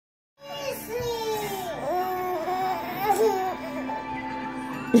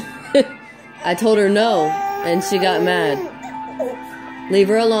I told her no, and she got mad. Leave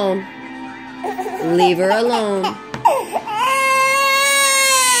her alone. Leave her alone.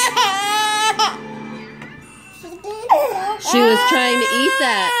 She was trying to eat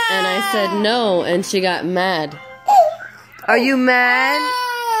that, and I said no, and she got mad. Are you mad?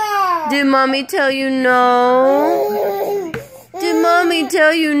 Did mommy tell you no? Did mommy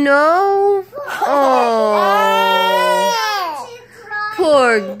tell you no? Oh,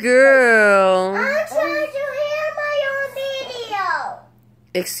 poor girl. I'm trying to hear my own video.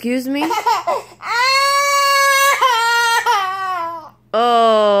 Excuse me?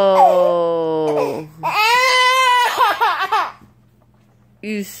 Oh.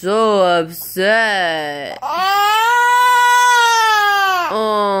 You so upset. Oh.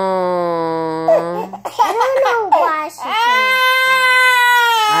 I don't know why she came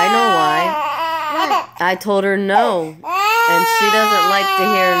I know why. I told her no, and she doesn't like to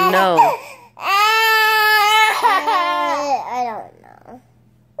hear no. I don't know.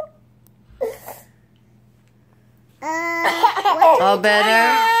 All better?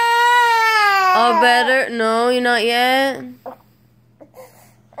 All better? No, you're not yet?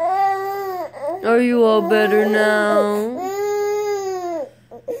 Are you all better now?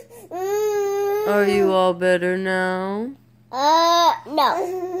 Are you all better now? No,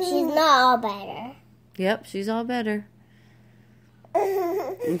 she's not all better. Yep, she's all better.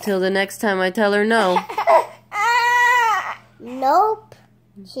 Until the next time I tell her no. Nope,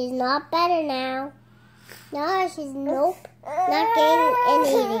 she's not better now. No, she's nope, not getting and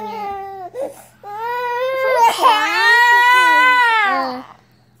eating it.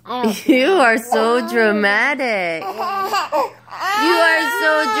 You are so dramatic. You are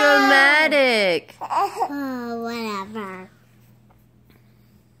so dramatic. Whatever.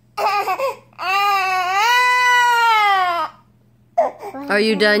 Are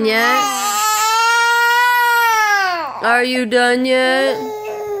you done yet? Are you done yet?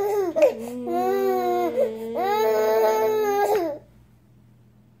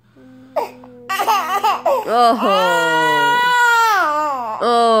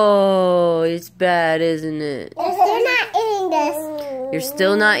 Oh, it's bad, isn't it? You're still not eating this. You're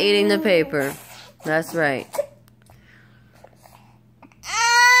still not eating the paper. That's right.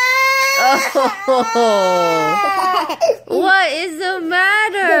 Oh, what is the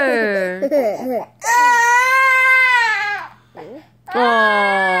matter? Oh.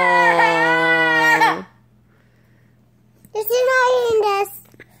 You're still not eating this.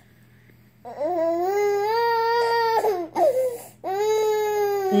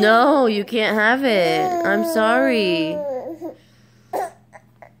 No, you can't have it. I'm sorry.